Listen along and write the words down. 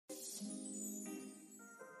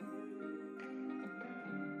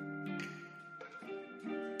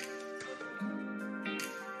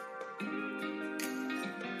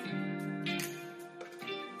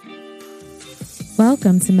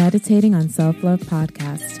Welcome to Meditating on Self-Love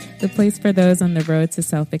podcast, the place for those on the road to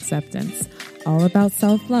self-acceptance, all about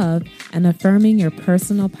self-love and affirming your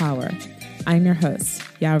personal power. I'm your host,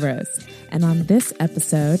 Yao Rose, and on this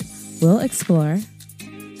episode, we'll explore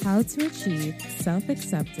how to achieve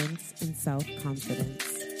self-acceptance and self-confidence.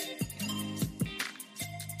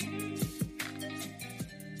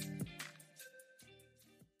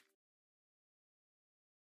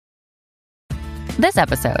 This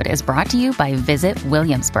episode is brought to you by Visit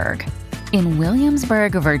Williamsburg. In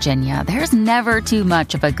Williamsburg, Virginia, there's never too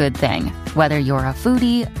much of a good thing. Whether you're a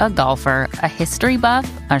foodie, a golfer, a history buff,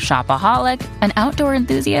 a shopaholic, an outdoor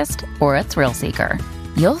enthusiast, or a thrill seeker,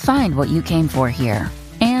 you'll find what you came for here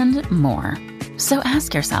and more. So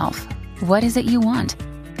ask yourself, what is it you want?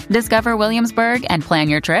 Discover Williamsburg and plan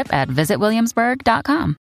your trip at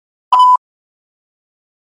visitwilliamsburg.com.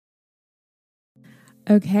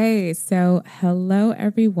 Okay, so hello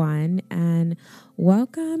everyone and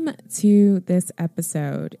welcome to this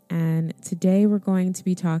episode. And today we're going to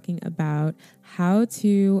be talking about how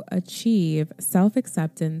to achieve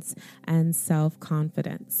self-acceptance and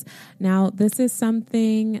self-confidence. Now, this is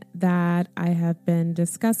something that I have been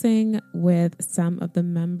discussing with some of the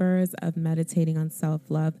members of Meditating on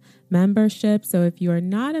Self-Love membership. So if you are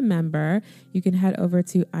not a member, you can head over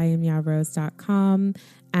to iamyaorose.com.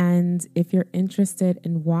 And if you're interested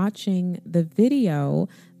in watching the video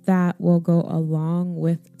that will go along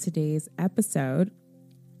with today's episode,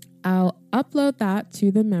 I'll upload that to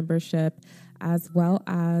the membership as well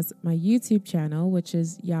as my YouTube channel, which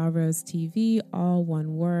is Yao Rose TV, all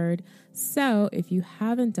one word. So if you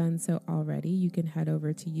haven't done so already, you can head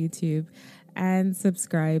over to YouTube and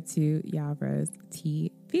subscribe to Yao Rose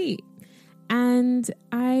TV. And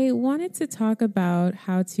I wanted to talk about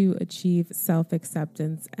how to achieve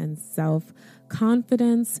self-acceptance and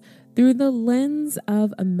self-confidence through the lens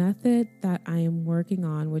of a method that I am working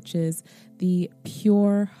on, which is the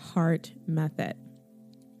Pure Heart method.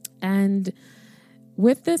 And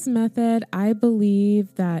with this method, I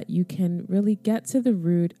believe that you can really get to the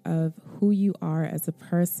root of who you are as a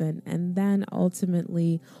person and then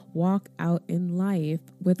ultimately walk out in life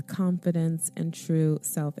with confidence and true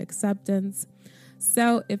self-acceptance.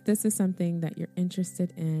 So if this is something that you're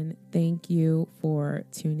interested in, thank you for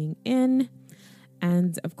tuning in.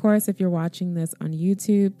 And of course, if you're watching this on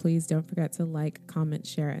YouTube, please don't forget to like, comment,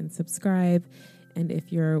 share, and subscribe. And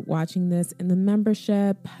if you're watching this in the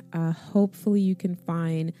membership, hopefully you can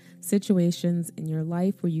find situations in your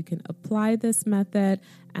life where you can apply this method.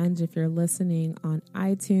 And if you're listening on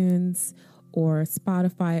iTunes or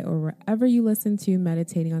Spotify or wherever you listen to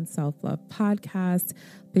Meditating on Self-Love podcast,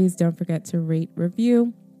 please don't forget to rate,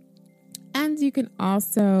 review. And you can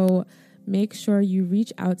also make sure you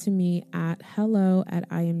reach out to me at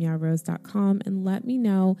hello@iamyaorose.com and let me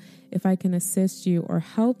know if I can assist you or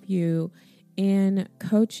help you in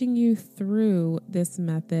coaching you through this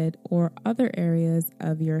method or other areas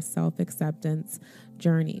of your self-acceptance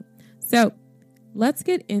journey. So let's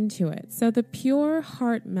get into it. So the Pure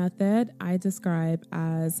Heart method I describe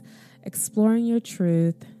as exploring your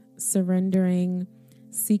truth, surrendering,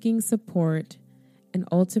 seeking support, and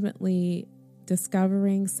ultimately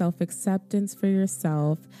discovering self-acceptance for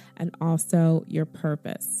yourself and also your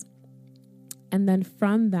purpose. And then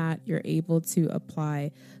from that, you're able to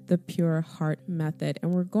apply the Pure Heart method.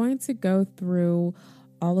 And we're going to go through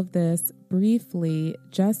all of this briefly,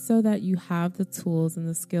 just so that you have the tools and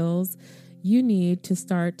the skills you need to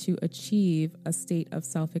start to achieve a state of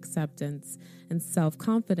self-acceptance and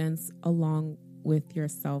self-confidence along with your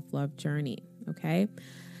self-love journey. Okay.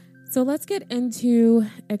 So let's get into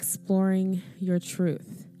exploring your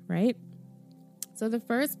truth, right? So the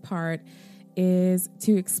first part is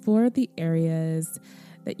to explore the areas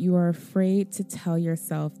that you are afraid to tell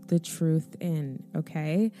yourself the truth in,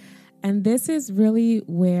 okay? And this is really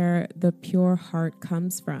where the Pure Heart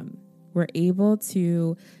comes from. We're able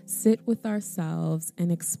to sit with ourselves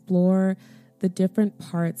and explore the different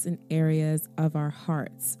parts and areas of our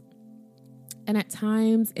hearts. And at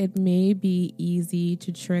times, it may be easy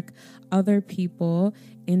to trick other people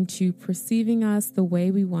into perceiving us the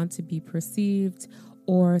way we want to be perceived,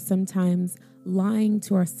 or sometimes lying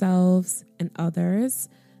to ourselves and others.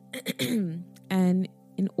 And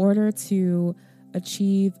in order to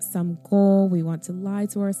achieve some goal, we want to lie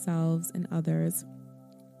to ourselves and others.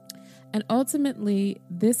 And ultimately,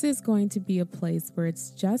 this is going to be a place where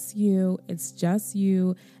it's just you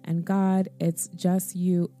and God, it's just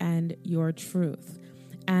you and your truth.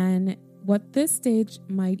 And what this stage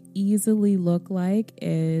might easily look like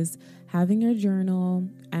is having your journal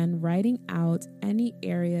and writing out any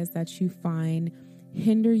areas that you find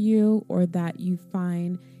hinder you or that you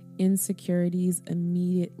find insecurities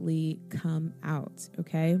immediately come out,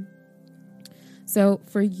 okay? So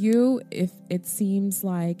for you, if it seems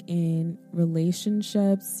like in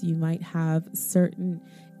relationships, you might have certain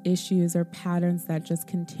issues or patterns that just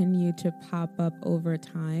continue to pop up over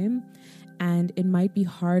time, and it might be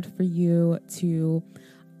hard for you to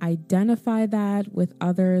identify that with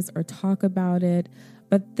others or talk about it,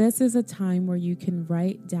 but this is a time where you can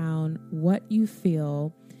write down what you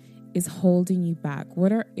feel is holding you back.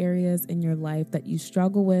 What are areas in your life that you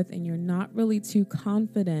struggle with and you're not really too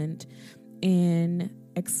confident in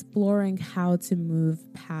exploring how to move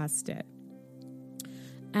past it?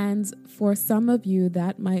 And for some of you,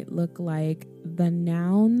 that might look like the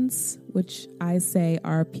nouns, which I say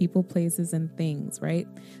are people, places, and things, right?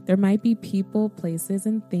 There might be people, places,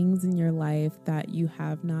 and things in your life that you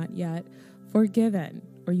have not yet forgiven,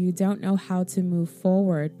 or you don't know how to move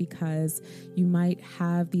forward because you might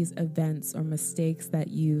have these events or mistakes that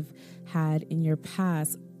you've had in your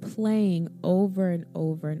past playing over and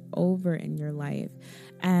over and over in your life.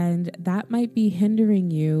 And that might be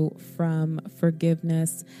hindering you from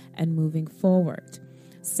forgiveness and moving forward.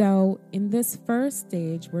 So in this first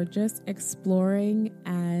stage, we're just exploring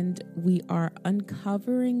and we are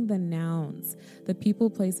uncovering the nouns, the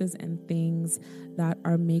people, places, and things that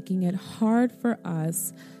are making it hard for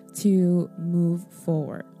us to move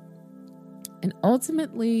forward. And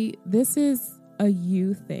ultimately, this is a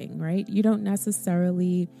you thing, right? You don't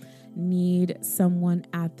necessarily need someone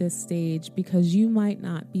at this stage because you might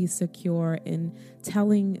not be secure in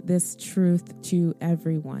telling this truth to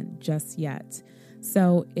everyone just yet.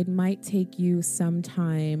 So it might take you some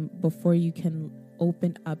time before you can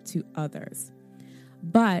open up to others.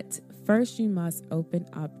 But first you must open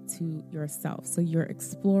up to yourself. So you're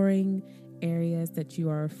exploring areas that you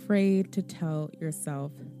are afraid to tell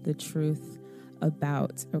yourself the truth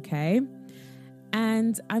about, okay?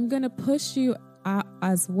 And I'm going to push you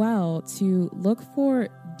as well to look for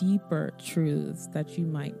deeper truths that you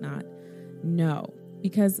might not know.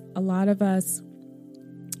 Because a lot of us,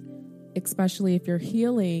 especially if you're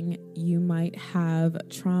healing, you might have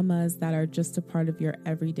traumas that are just a part of your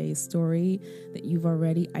everyday story that you've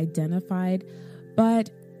already identified. But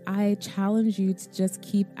I challenge you to just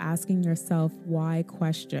keep asking yourself why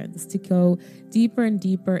questions, to go deeper and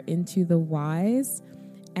deeper into the whys.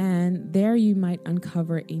 And there you might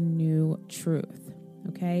uncover a new truth,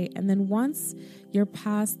 okay? And then once you're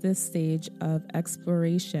past this stage of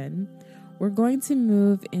exploration, we're going to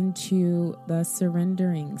move into the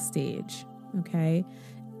surrendering stage, okay?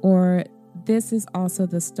 Or this is also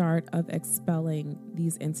the start of expelling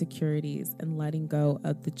these insecurities and letting go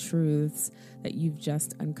of the truths that you've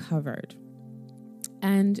just uncovered.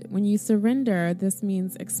 And when you surrender, this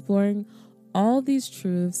means exploring all these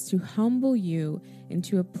truths to humble you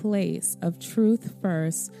into a place of truth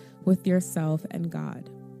first with yourself and God,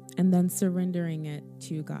 and then surrendering it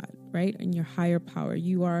to God, right? And your higher power.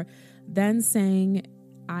 You are then saying,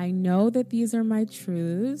 I know that these are my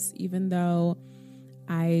truths, even though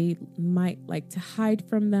I might like to hide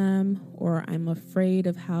from them, or I'm afraid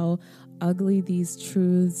of how ugly these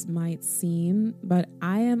truths might seem, but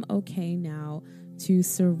I am okay now to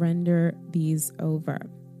surrender these over,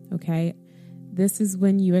 okay? This is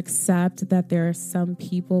when you accept that there are some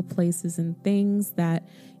people, places, and things that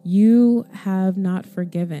you have not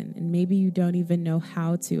forgiven, and maybe you don't even know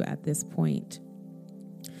how to at this point.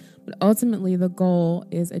 But ultimately, the goal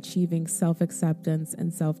is achieving self-acceptance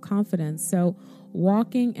and self-confidence. So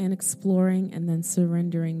walking and exploring and then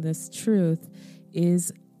surrendering this truth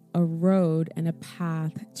is a road and a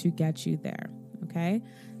path to get you there, okay?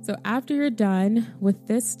 So after you're done with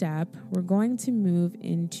this step, we're going to move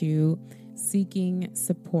into seeking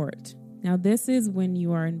support. Now, this is when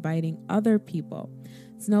you are inviting other people.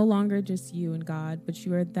 It's no longer just you and God, but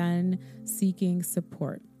you are then seeking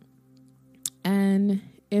support. And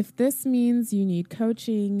if this means you need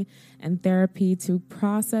coaching and therapy to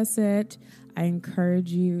process it, I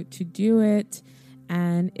encourage you to do it.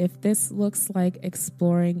 And if this looks like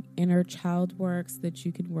exploring inner child work so that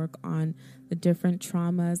you can work on the different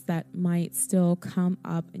traumas that might still come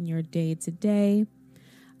up in your day to day,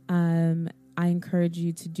 I encourage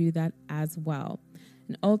you to do that as well.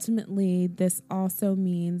 And ultimately, this also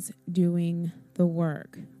means doing the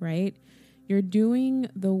work, right? You're doing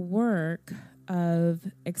the work of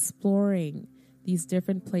exploring these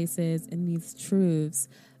different places and these truths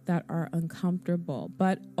that are uncomfortable.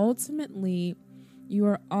 But ultimately, you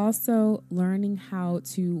are also learning how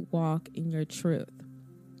to walk in your truth.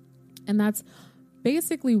 And that's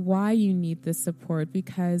basically why you need this support,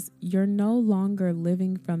 because you're no longer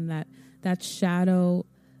living from that shadow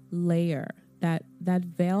layer, that that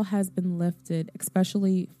veil has been lifted,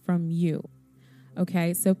 especially from you.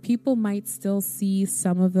 Okay, so people might still see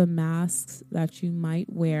some of the masks that you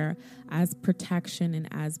might wear as protection and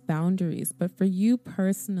as boundaries. But for you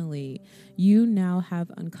personally, you now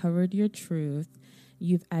have uncovered your truth.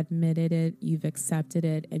 You've admitted it, you've accepted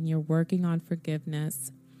it, and you're working on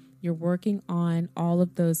forgiveness. You're working on all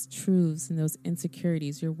of those truths and those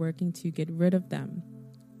insecurities. You're working to get rid of them.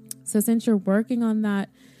 So since you're working on that,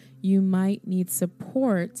 you might need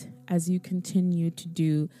support as you continue to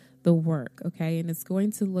do the work, okay? And it's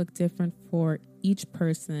going to look different for each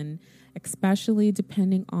person, especially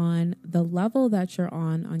depending on the level that you're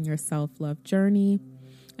on your self-love journey.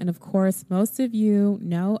 And of course, most of you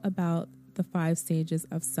know about the 5 stages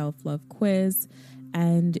of self-love quiz,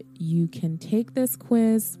 and you can take this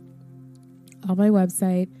quiz on my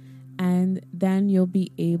website, and then you'll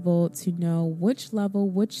be able to know which level,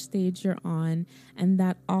 which stage you're on, and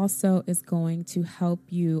that also is going to help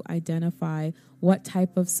you identify what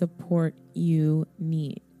type of support you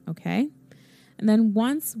need, okay? And then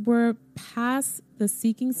once we're past the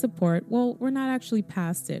seeking support, well, we're not actually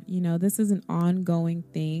past it. This is an ongoing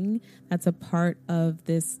thing that's a part of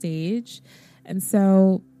this stage. And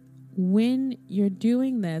so when you're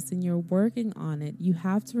doing this and you're working on it, you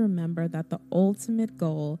have to remember that the ultimate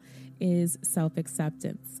goal is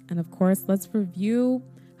self-acceptance. And of course, let's review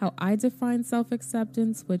how I define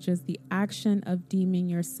self-acceptance, which is the action of deeming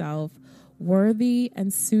yourself worthy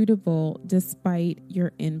and suitable despite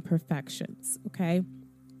your imperfections, okay?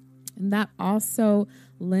 And that also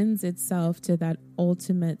lends itself to that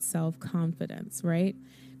ultimate self-confidence, right?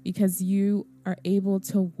 Because you are able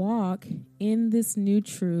to walk in this new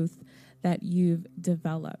truth that you've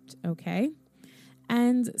developed, okay?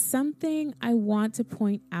 And something I want to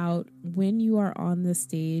point out when you are on the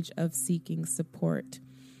stage of seeking support.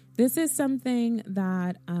 This is something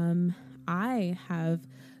that I have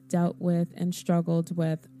dealt with and struggled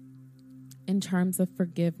with in terms of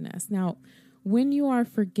forgiveness. Now, when you are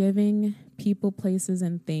forgiving people, places,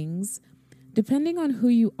 and things, depending on who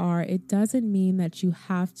you are, it doesn't mean that you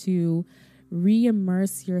have to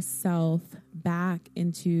re-immerse yourself back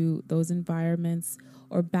into those environments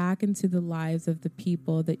or back into the lives of the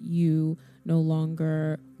people that you no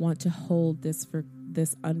longer want to hold this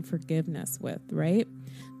unforgiveness with, right?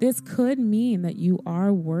 This could mean that you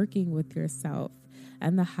are working with yourself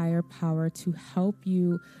and the higher power to help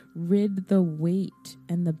you rid the weight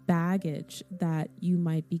and the baggage that you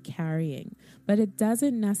might be carrying. But it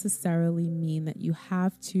doesn't necessarily mean that you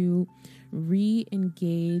have to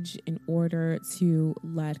re-engage in order to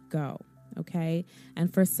let go, okay?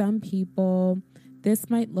 And for some people, this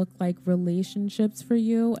might look like relationships for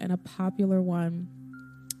you, and a popular one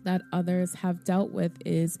that others have dealt with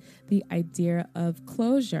is the idea of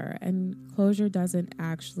closure. And closure doesn't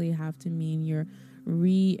actually have to mean you're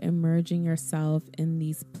re-emerging yourself in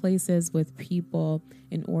these places with people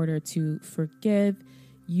in order to forgive.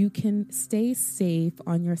 You can stay safe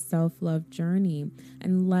on your self-love journey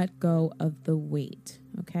and let go of the weight,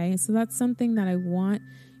 okay? So that's something that I want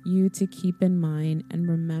you to keep in mind and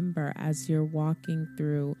remember as you're walking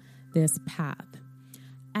through this path.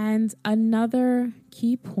 And another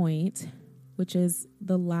key point, which is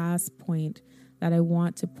the last point that I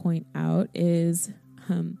want to point out, is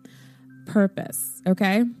purpose,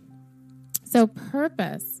 okay? So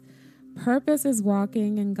purpose is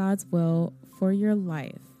walking in God's will for your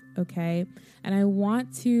life, okay? And I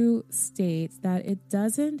want to state that it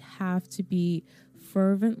doesn't have to be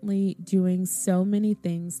fervently doing so many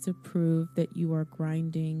things to prove that you are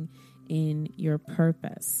grinding in your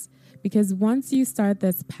purpose. Because once you start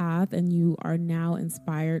this path and you are now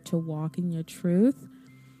inspired to walk in your truth,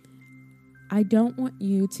 I don't want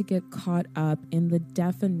you to get caught up in the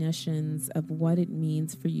definitions of what it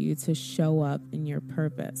means for you to show up in your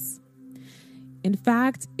purpose. In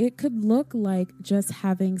fact, it could look like just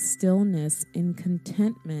having stillness and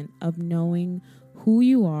contentment of knowing who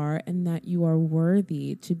you are and that you are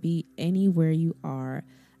worthy to be anywhere you are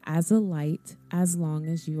as a light, as long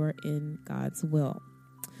as you are in God's will.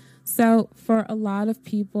 So for a lot of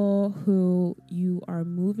people who you are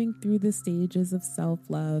moving through the stages of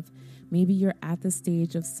self-love, maybe you're at the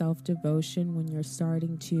stage of self-devotion when you're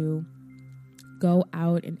starting to go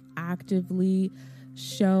out and actively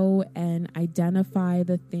show and identify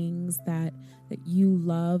the things that you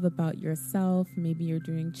love about yourself. Maybe you're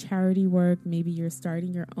doing charity work. Maybe you're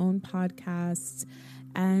starting your own podcast.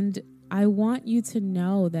 And I want you to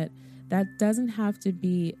know that doesn't have to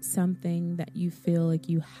be something that you feel like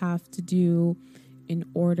you have to do in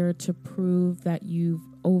order to prove that you've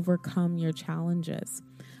overcome your challenges.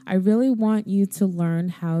 I really want you to learn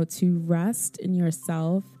how to rest in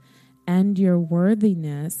yourself and your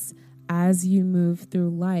worthiness as you move through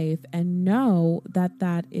life, and know that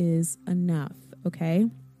that is enough, okay?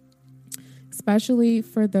 Especially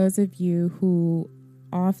for those of you who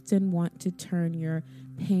often want to turn your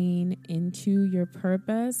pain into your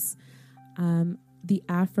purpose. The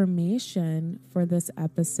affirmation for this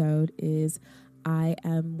episode is, I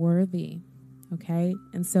am worthy, okay?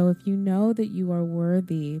 And so if you know that you are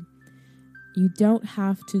worthy, you don't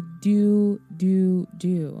have to do,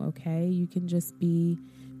 okay? You can just be.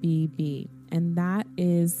 And that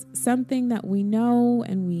is something that we know,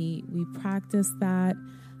 and we practice that.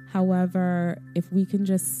 However, if we can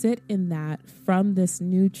just sit in that from this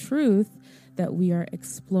new truth that we are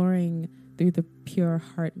exploring through the Pure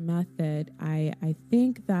Heart method, I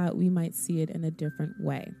think that we might see it in a different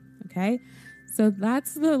way, okay? So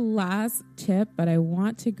that's the last tip, but I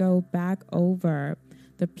want to go back over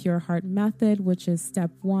the Pure Heart method, which is step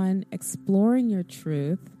 1, exploring your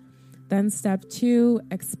truth. Then step 2,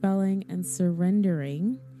 expelling and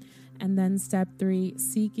surrendering. And then step 3,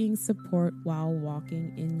 seeking support while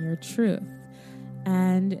walking in your truth.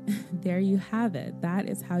 And there you have it. That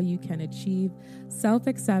is how you can achieve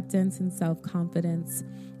self-acceptance and self-confidence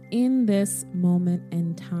in this moment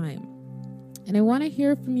in time. And I want to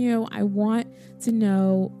hear from you. I want to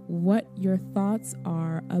know what your thoughts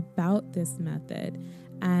are about this method.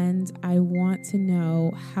 And I want to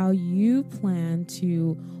know how you plan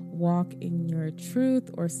to walk in your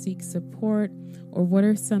truth or seek support, or what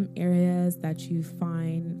are some areas that you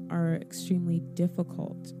find are extremely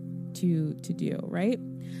difficult to do, right?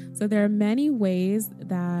 So there are many ways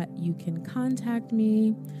that you can contact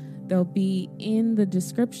me. They'll be in the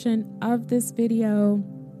description of this video.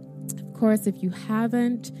 Of course, if you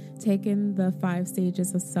haven't taken the 5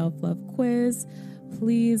 stages of self-love quiz,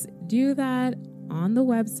 please do that on the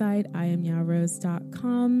website,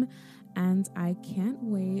 iamyarose.com. And I can't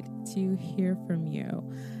wait to hear from you.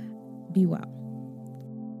 Be well.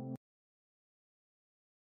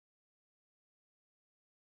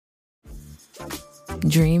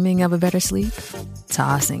 Dreaming of a better sleep?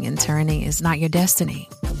 Tossing and turning is not your destiny.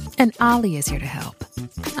 And Ollie is here to help.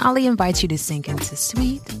 Ollie invites you to sink into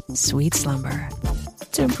sweet, sweet slumber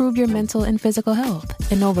to improve your mental and physical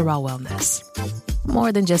health and overall wellness.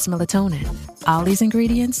 More than just melatonin, Ollie's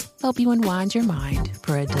ingredients help you unwind your mind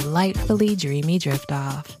for a delightfully dreamy drift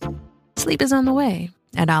off. Sleep is on the way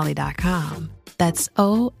at Ollie.com. That's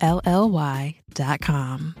OLLY.com.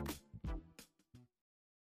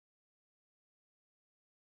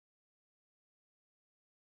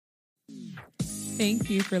 Thank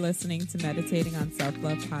you for listening to Meditating on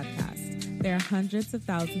Self-Love podcast. There are hundreds of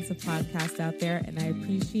thousands of podcasts out there, and I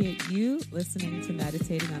appreciate you listening to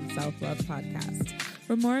Meditating on Self-Love podcast.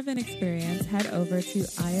 For more of an experience, head over to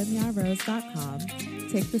iamyarose.com,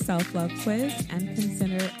 take the self-love quiz, and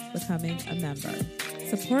consider becoming a member.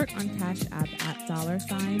 Support on Cash App at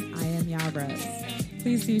 $iamyarose.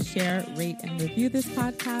 Please do share, rate, and review this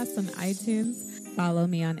podcast on iTunes. Follow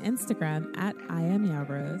me on Instagram at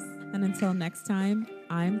iamyarose. And until next time,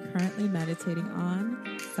 I'm currently meditating on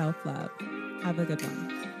self-love. Have a good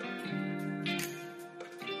one.